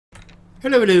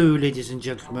Hello, hello, ladies and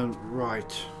gentlemen.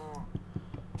 Right,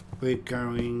 we're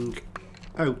going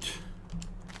out.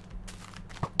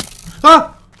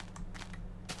 Ah!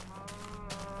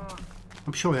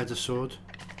 I'm sure I had a sword.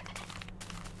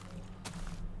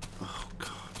 Oh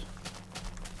God!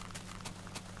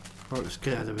 Right, let's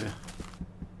get out of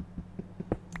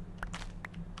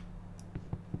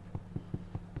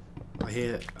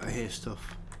here. I hear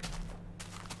stuff.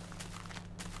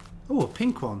 Oh, a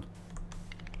pink one.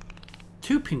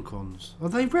 Two pink ones. Are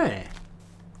they rare?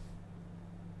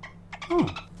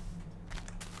 Oh.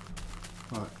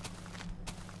 Right.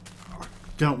 I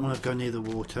don't want to go near the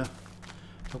water.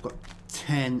 I've got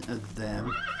 10 of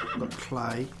them. I've got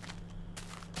clay.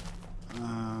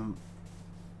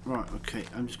 Right, okay.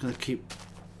 I'm just going to keep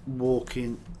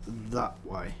walking that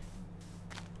way.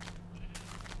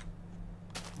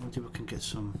 I wonder if we can get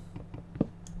some.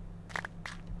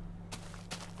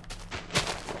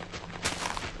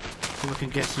 If I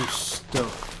can get some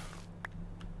stuff.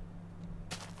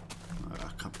 Oh,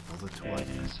 I can't be bothered to wait.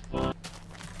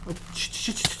 Oh, shh.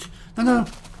 No.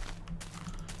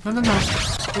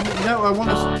 No, I want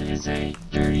to.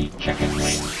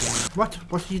 What?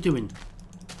 What are you doing?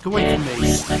 Go away from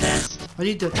me. I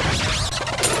need to.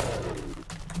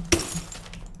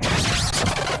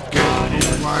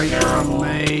 Get away from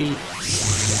me.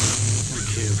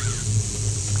 Thank you.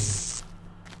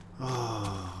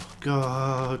 Oh,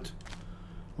 God.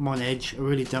 I'm on edge. I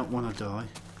really don't want to die.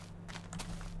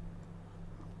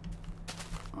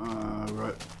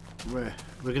 Right.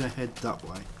 We're going to head that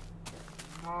way.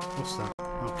 What's that?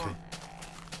 Okay.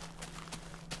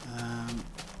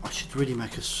 I should really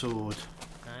make a sword.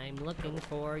 I'm looking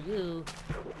for you.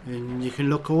 And you can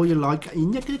look all you like.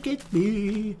 You're not going to get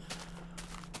me.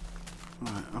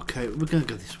 Right, okay. We're going to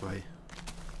go this way.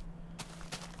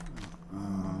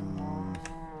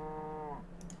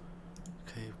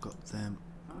 Okay, we've got them.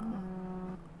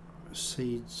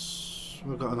 Seeds.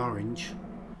 We've got an orange.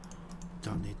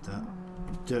 Don't need that.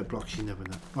 Dirt blocks, you never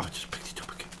know. Oh, I just picked it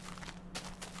up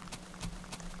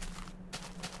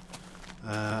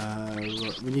again.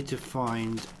 Look, we need to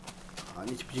find. I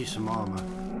need to produce some armour.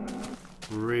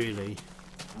 Really?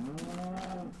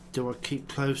 Do I keep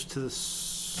close to the?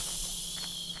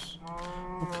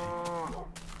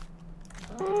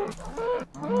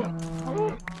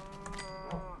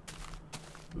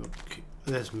 Okay.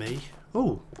 There's me.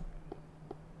 Oh.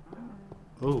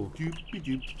 Oh. Doopy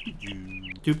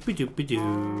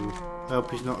doo. I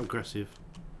hope he's not aggressive.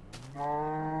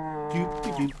 Oh,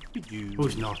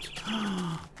 he's not.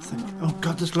 Oh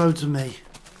God, there's loads of me.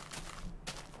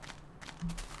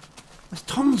 There's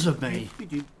tons of me.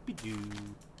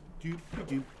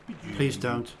 Please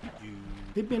don't.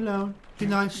 Leave me alone. Be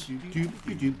nice.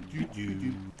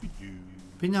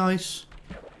 Be nice.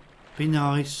 Be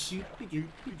nice.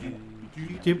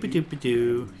 Doopy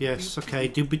doo. Yes, okay.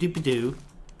 Doopy doo.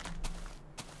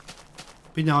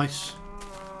 Be nice.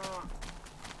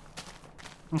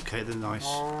 Okay, they're nice.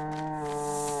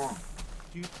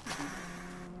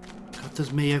 God,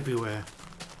 there's me everywhere.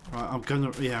 Right, I'm going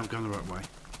the right way.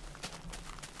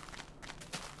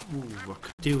 Ooh, what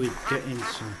could do with getting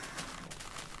some.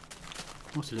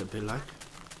 What's a little bit like?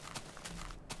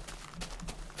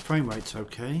 Frame rate's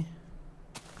okay.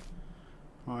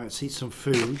 Alright, let's eat some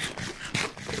food.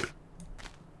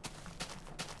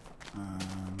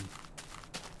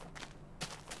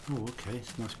 Oh, okay,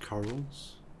 it's nice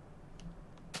corals.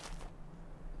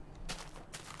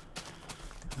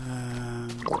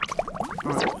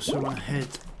 Right, so I'll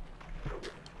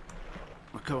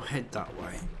go head that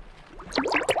way.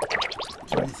 Is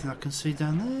there anything I can see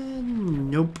down there?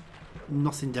 Nope,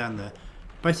 nothing down there.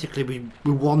 Basically,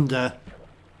 we wander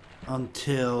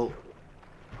until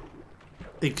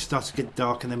it starts to get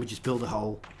dark, and then we just build a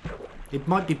hole. It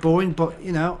might be boring, but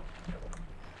you know,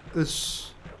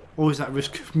 there's always that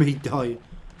risk of me dying.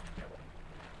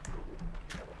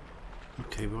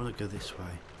 Okay, we want to go this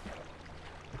way.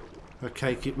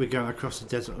 Okay, we're going across the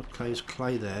desert of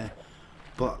clay there,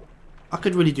 but I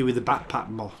could really do with the backpack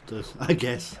mod, I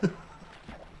guess.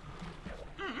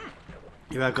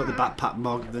 If I've got the backpack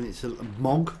mod, then it's a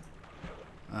mog.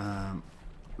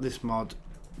 This mod,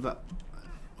 that.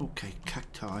 Okay,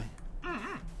 cacti.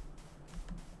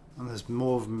 And there's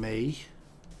more of me.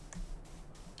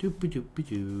 Doopy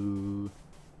doo.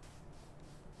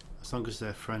 As long as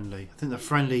they're friendly. I think they're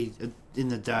friendly in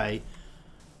the day.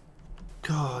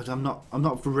 God, I'm not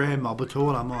a rare mob at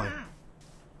all, am I?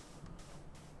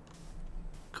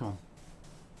 Come on.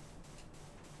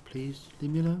 Please leave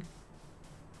me alone.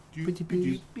 Doopy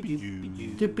doo.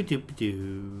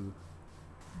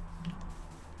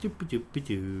 Doopy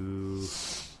doo.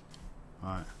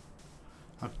 Right.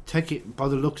 I take it by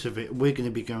the looks of it, we're going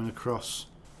to be going across.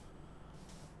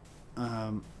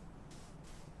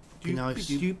 Be nice.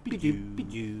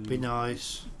 Be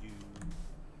nice.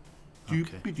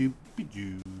 Okay.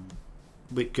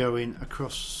 We're going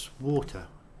across water.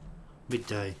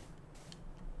 Midday.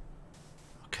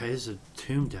 Okay, there's a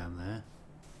tomb down there.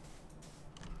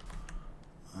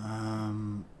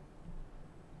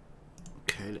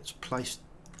 Okay, let's place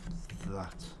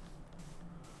that.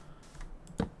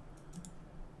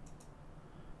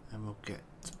 And we'll get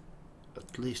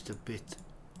at least a bit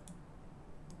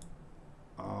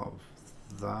of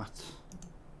that.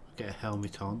 Get a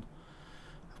helmet on.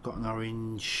 I've got an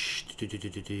orange.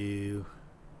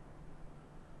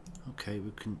 Okay,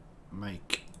 we can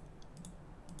make.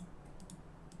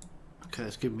 Okay,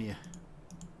 let's give me a.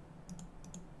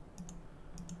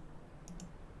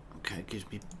 Okay, it gives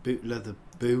me boot leather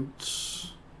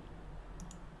boots.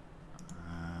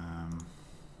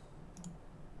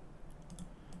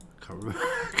 Can't remember.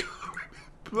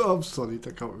 I'm sorry, I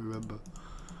can't remember.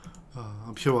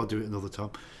 I'm sure I'll do it another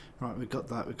time. Right, we got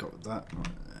that. We got that. Right,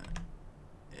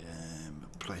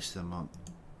 place them on.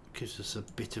 Gives us a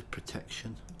bit of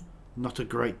protection. Not a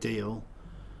great deal.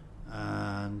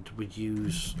 And we'd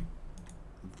use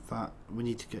that. We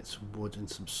need to get some wood and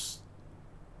some.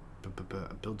 Build a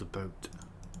boat. Build a boat.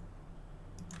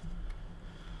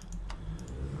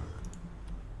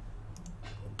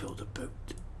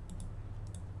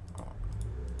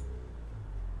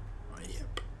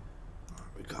 Yep.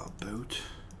 We got a boat.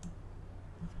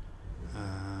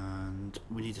 And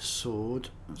we need a sword.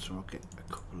 So I'll get a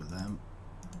couple of them.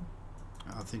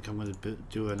 I think I'm going to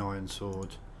do an iron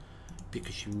sword.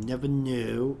 Because you never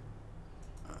know.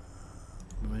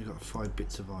 We've only got 5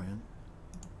 bits of iron.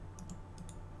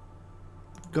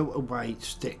 Go away,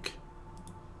 stick.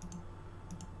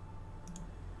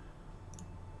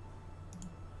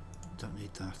 Don't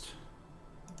need that.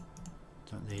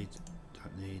 Don't need.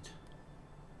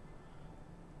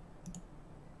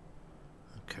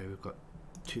 Okay, we've got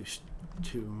two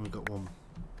and we've got 1.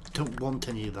 Don't want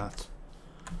any of that.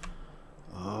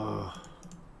 Oh.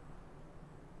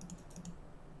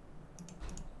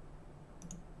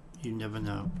 You never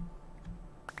know.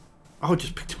 Oh, I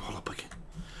just picked them all up again.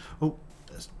 Oh.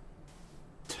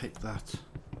 Take that.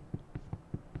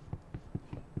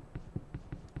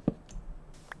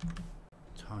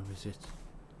 What time is it?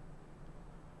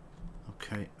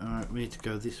 Okay, alright, we need to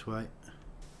go this way.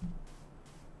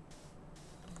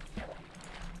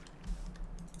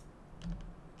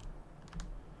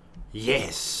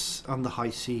 Yes! On the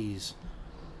high seas.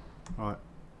 Right,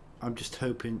 I'm just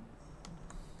hoping.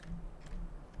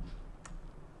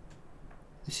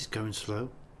 This is going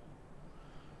slow.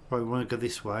 Right, we want to go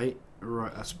this way.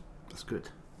 Right, that's good.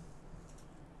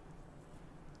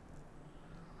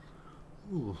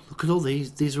 Ooh, look at all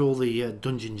these. These are all the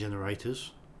dungeon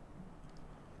generators.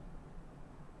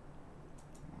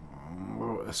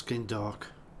 Oh, it's getting dark.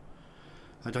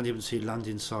 I don't even see land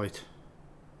in sight.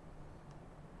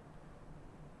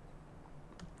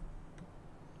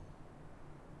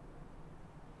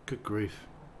 Good grief.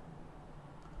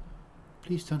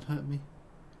 Please don't hurt me.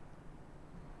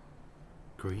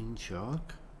 Green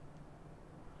shark?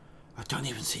 I don't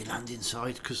even see land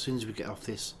inside because as soon as we get off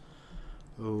this.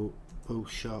 Oh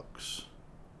sharks.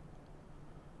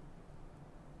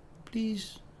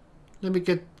 Please let me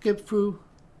get through.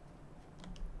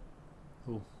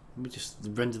 Oh, let me just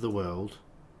render the world.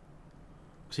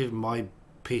 Because even my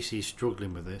PC is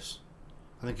struggling with this.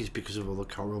 I think it's because of all the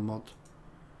Coral mod.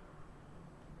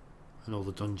 And all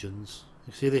the dungeons.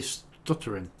 You see this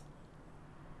stuttering?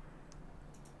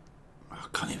 I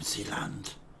can't even see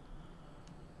land.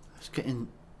 It's getting.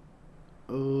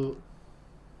 Oh.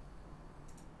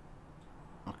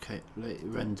 Okay, let it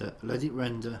render. Let it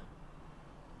render.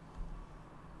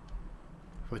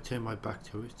 If I turn my back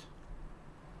to it,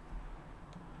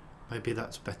 maybe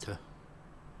that's better.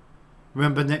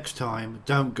 Remember, next time,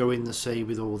 don't go in the sea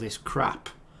with all this crap.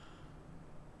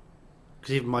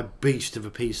 Because even my beast of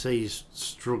a PC is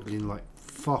struggling like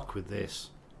fuck with this.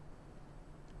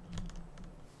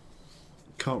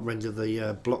 Can't render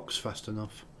the blocks fast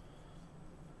enough.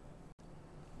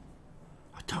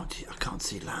 I can't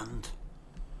see land.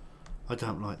 I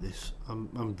don't like this.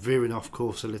 I'm veering off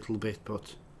course a little bit,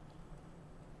 but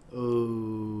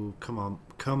oh, come on.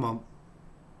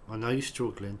 I know you're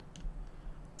struggling.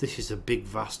 This is a big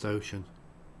vast ocean.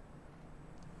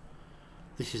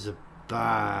 This is a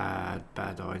bad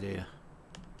idea.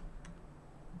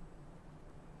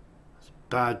 It's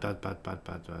bad.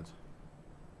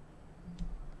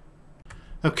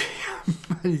 Okay, I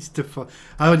managed to find.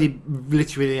 I only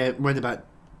literally went about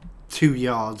 2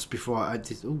 yards before I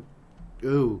did. Oh,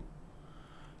 Ooh.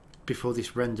 Before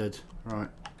this rendered. Right.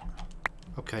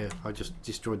 Okay, I just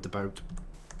destroyed the boat.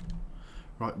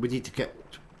 Right, we need to get...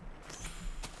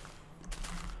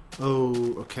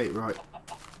 Oh, okay, right.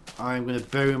 I'm going to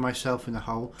bury myself in a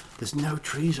hole. There's no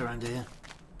trees around here.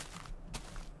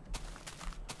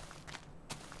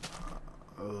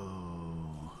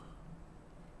 Oh.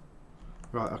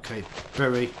 Right, okay.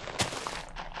 Bury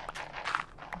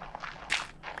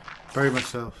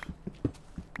myself.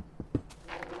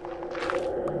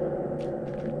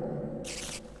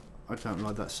 I don't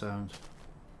like that sound.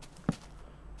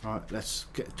 Right, let's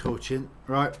get a torch in.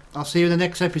 Right, I'll see you in the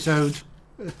next episode.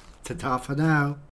 Ta-ta for now.